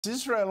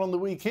Israel on the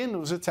weekend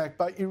was attacked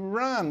by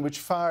Iran, which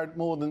fired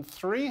more than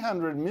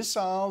 300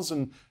 missiles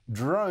and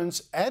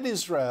drones at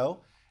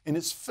Israel in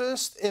its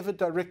first ever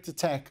direct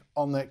attack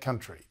on that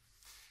country.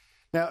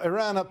 Now,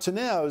 Iran up to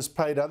now has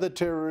paid other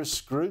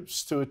terrorist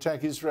groups to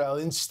attack Israel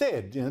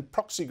instead,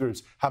 proxy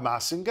groups,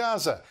 Hamas in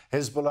Gaza,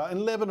 Hezbollah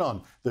in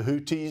Lebanon, the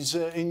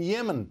Houthis in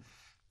Yemen.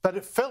 But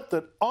it felt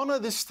that honour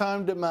this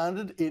time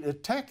demanded it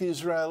attack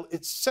Israel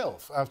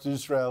itself after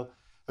Israel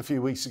a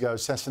few weeks ago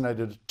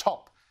assassinated a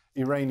top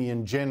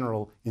Iranian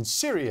general in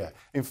Syria.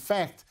 In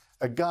fact,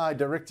 a guy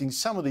directing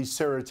some of these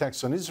terror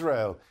attacks on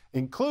Israel,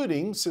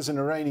 including, says an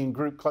Iranian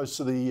group close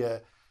to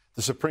the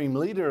supreme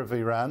leader of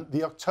Iran,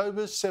 the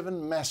October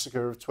 7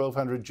 massacre of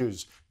 1,200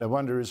 Jews. No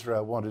wonder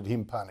Israel wanted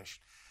him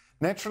punished.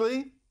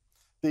 Naturally,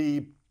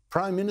 the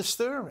Prime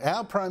Minister,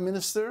 our Prime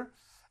Minister,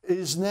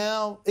 is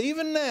now,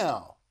 even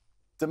now,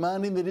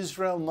 demanding that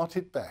Israel not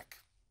hit back.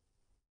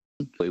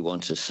 We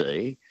want to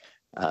see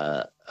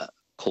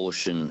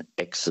caution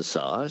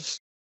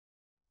exercised.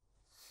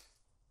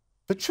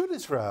 But should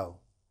Israel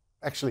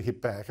actually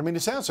hit back? I mean,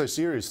 it sounds so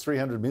serious,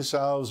 300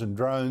 missiles and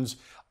drones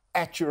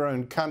at your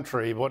own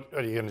country. What,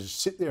 are you going to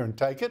just sit there and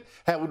take it?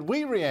 How would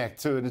we react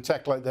to an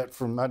attack like that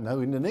from, I don't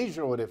know,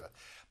 Indonesia or whatever?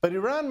 But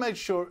Iran made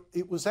sure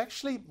it was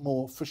actually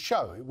more for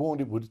show. It warned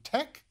it would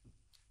attack,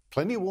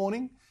 plenty of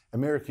warning.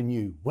 America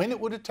knew when it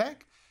would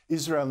attack.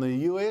 Israel and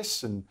the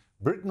US and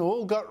Britain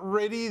all got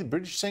ready. The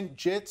British sent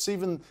jets.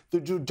 Even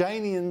the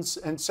Jordanians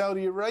and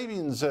Saudi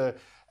Arabians,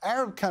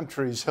 Arab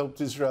countries,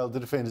 helped Israel to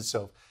defend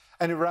itself.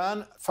 And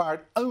Iran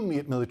fired only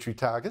at military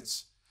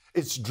targets.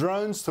 Its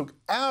drones took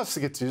hours to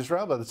get to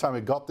Israel. By the time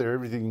it got there,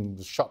 everything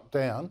was shot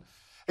down,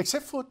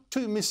 except for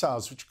 2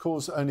 missiles, which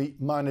caused only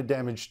minor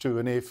damage to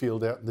an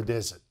airfield out in the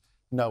desert.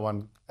 No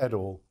one at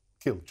all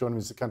killed. Joining me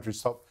is the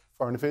country's top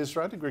foreign affairs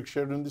writer, Greg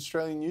Sheridan, of the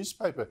Australian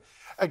newspaper.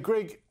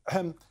 Greg,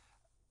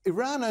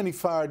 Iran only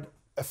fired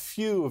a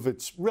few of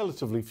its,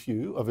 relatively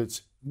few, of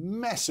its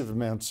massive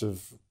amounts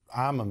of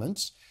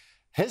armaments.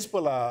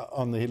 Hezbollah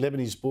on the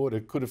Lebanese border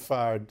could have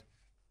fired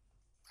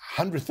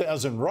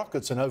 100,000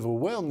 rockets and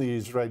overwhelmed the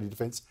Israeli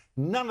defence.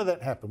 None of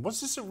that happened. Was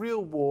this a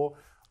real war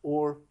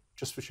or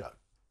just for show?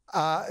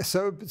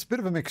 So it's a bit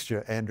of a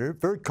mixture, Andrew,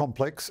 very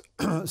complex.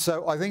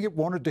 So I think it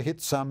wanted to hit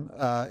some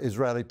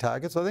Israeli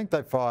targets. I think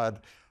they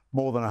fired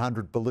more than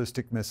 100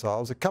 ballistic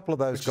missiles. A couple of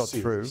those got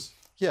through.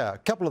 Yeah, a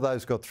couple of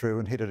those got through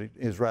and hit an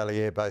Israeli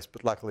airbase,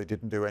 but luckily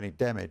didn't do any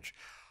damage.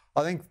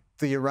 I think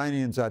the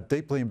Iranians are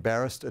deeply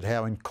embarrassed at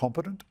how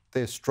incompetent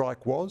their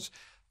strike was.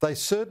 They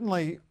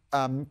certainly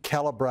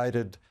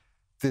calibrated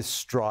this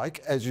strike.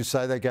 As you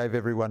say, they gave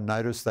everyone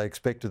notice. They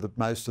expected that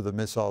most of the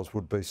missiles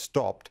would be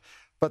stopped.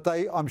 But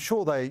I'm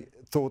sure they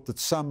thought that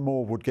some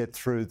more would get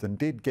through than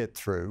did get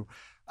through.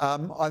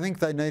 I think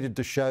they needed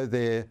to show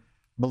their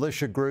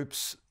militia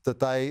groups that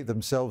they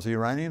themselves, the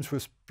Iranians,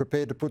 was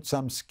prepared to put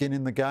some skin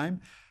in the game.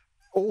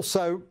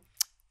 Also,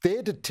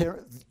 their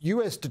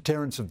US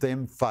deterrence of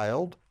them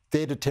failed.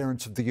 Their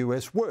deterrence of the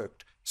US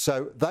worked.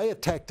 So they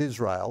attacked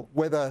Israel,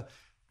 whether,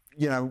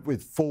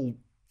 with full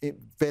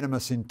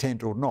venomous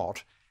intent or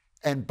not.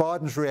 And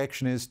Biden's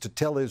reaction is to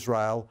tell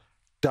Israel,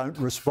 don't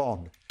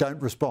respond, don't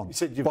respond. He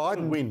said,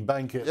 Biden win,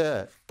 bank it.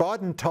 Yeah.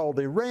 Biden told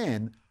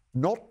Iran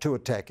not to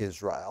attack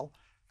Israel,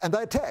 and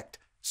they attacked.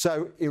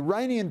 So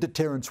Iranian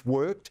deterrence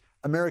worked,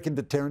 American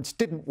deterrence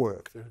didn't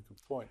work. Very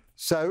good point.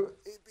 So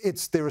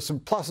there are some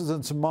pluses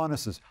and some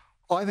minuses.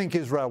 I think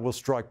Israel will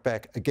strike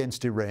back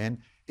against Iran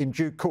in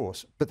due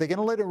course, but they're going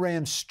to let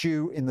Iran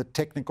stew in the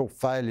technical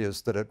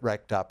failures that it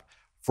racked up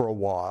for a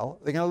while.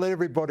 They're going to let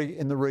everybody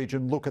in the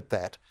region look at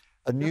that.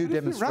 A new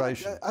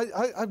demonstration. Right,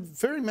 I'm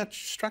very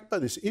much struck by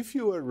this. If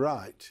you were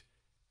right,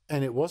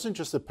 and it wasn't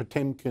just a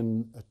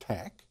Potemkin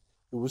attack,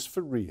 it was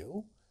for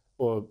real,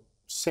 or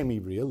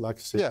semi-real, like I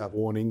said,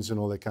 warnings and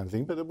all that kind of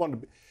thing, but it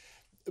wanted to be,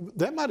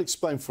 that might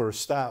explain for a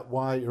start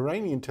why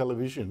Iranian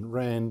television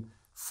ran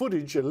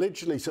footage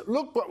allegedly said,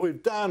 look what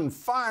we've done,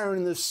 fire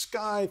in the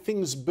sky,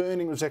 things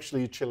burning. It was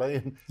actually a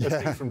Chilean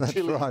thing from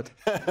Chile. Right.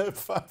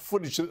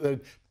 Footage that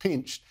they'd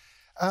pinched.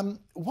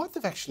 What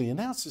they've actually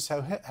announced is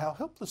how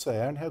helpless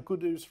they are and how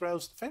good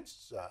Israel's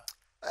defences are.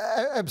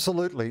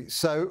 Absolutely.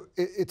 So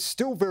it's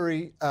still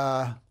very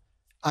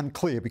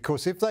unclear,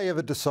 because if they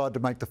ever decide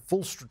to make the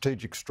full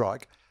strategic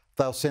strike,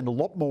 they'll send a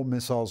lot more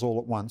missiles all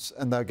at once,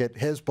 and they'll get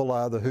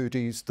Hezbollah, the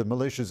Houthis, the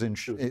militias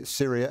in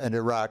Syria and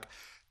Iraq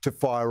to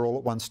fire all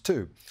at once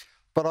too.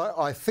 But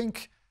I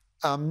think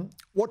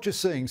what you're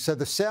seeing, so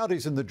the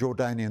Saudis and the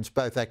Jordanians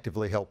both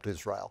actively helped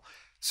Israel.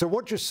 So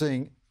what you're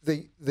seeing,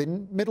 the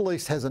Middle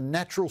East has a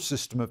natural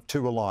system of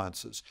 2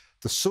 alliances,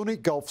 the Sunni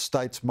Gulf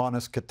states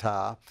minus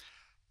Qatar,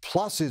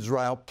 plus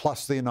Israel,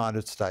 plus the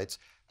United States,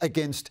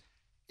 against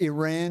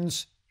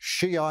Iran's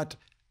Shiite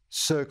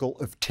circle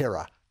of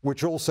terror,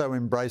 which also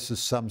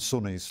embraces some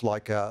Sunnis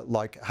like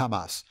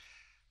Hamas.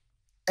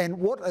 And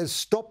what has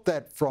stopped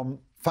that from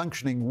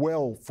functioning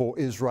well for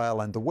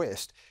Israel and the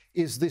West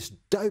is this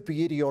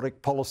dopey,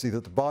 idiotic policy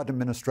that the Biden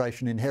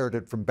administration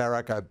inherited from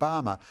Barack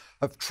Obama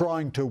of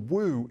trying to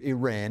woo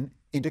Iran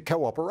into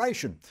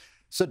cooperation.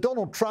 So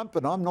Donald Trump,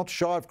 and I'm not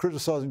shy of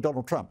criticising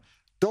Donald Trump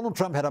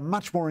had a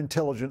much more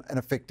intelligent and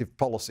effective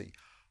policy.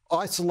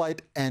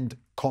 Isolate and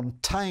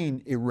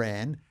contain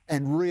Iran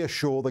and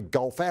reassure the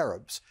Gulf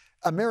Arabs.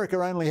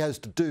 America only has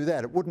to do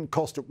that. It wouldn't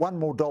cost it $1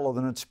 more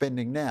than it's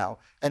spending now,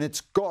 and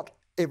it's got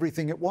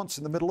everything it wants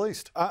in the Middle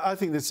East. I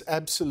think that's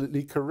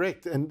absolutely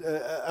correct, and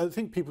I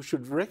think people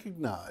should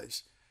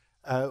recognise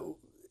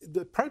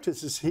the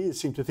protesters here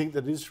seem to think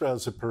that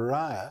Israel's a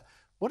pariah.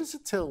 What does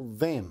it tell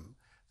them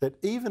that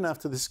even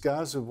after this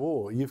Gaza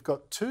war, you've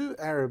got two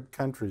Arab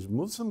countries,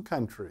 Muslim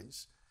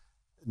countries,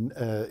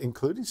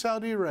 including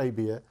Saudi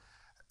Arabia,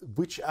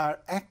 which are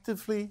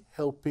actively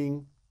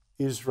helping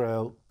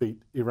Israel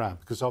beat Iran,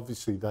 because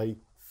obviously they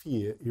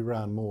fear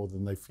Iran more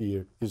than they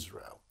fear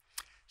Israel.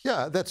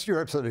 Yeah,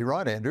 you're absolutely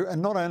right, Andrew.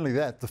 And not only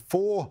that, the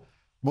four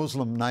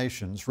Muslim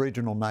nations,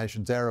 regional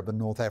nations, Arab and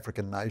North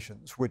African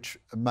nations, which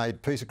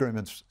made peace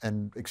agreements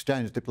and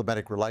exchanged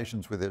diplomatic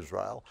relations with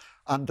Israel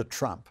under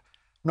Trump,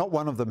 not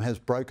one of them has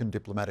broken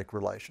diplomatic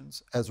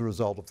relations as a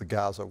result of the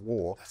Gaza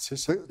war.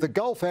 The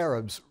Gulf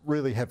Arabs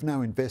really have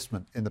no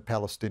investment in the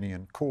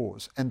Palestinian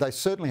cause, and they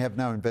certainly have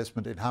no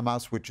investment in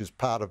Hamas, which is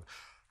part of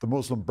the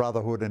Muslim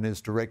Brotherhood and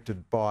is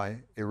directed by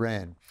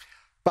Iran.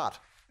 But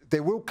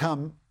there will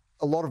come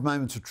a lot of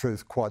moments of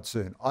truth quite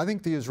soon. I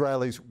think the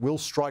Israelis will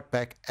strike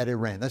back at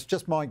Iran. That's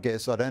just my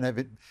guess. I don't have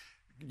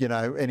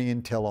any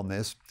intel on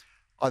this.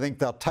 I think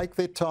they'll take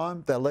their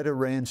time. They'll let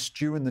Iran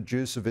stew in the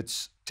juice of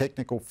its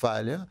technical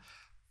failure.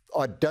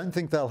 I don't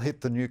think they'll hit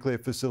the nuclear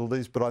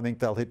facilities, but I think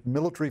they'll hit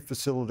military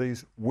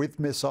facilities with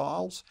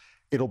missiles.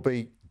 It'll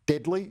be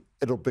deadly.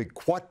 It'll be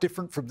quite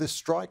different from this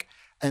strike.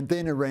 And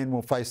then Iran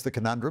will face the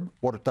conundrum,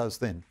 what it does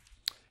then.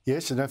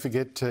 Yes, and don't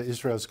forget,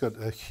 Israel's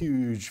got a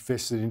huge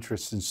vested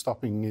interest in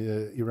stopping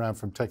Iran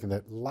from taking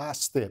that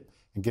last step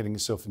and getting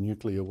itself a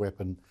nuclear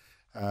weapon,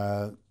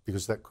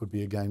 because that could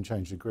be a game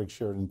changer. Greg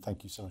Sheridan,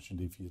 thank you so much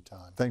indeed for your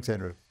time. Thanks,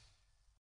 Andrew.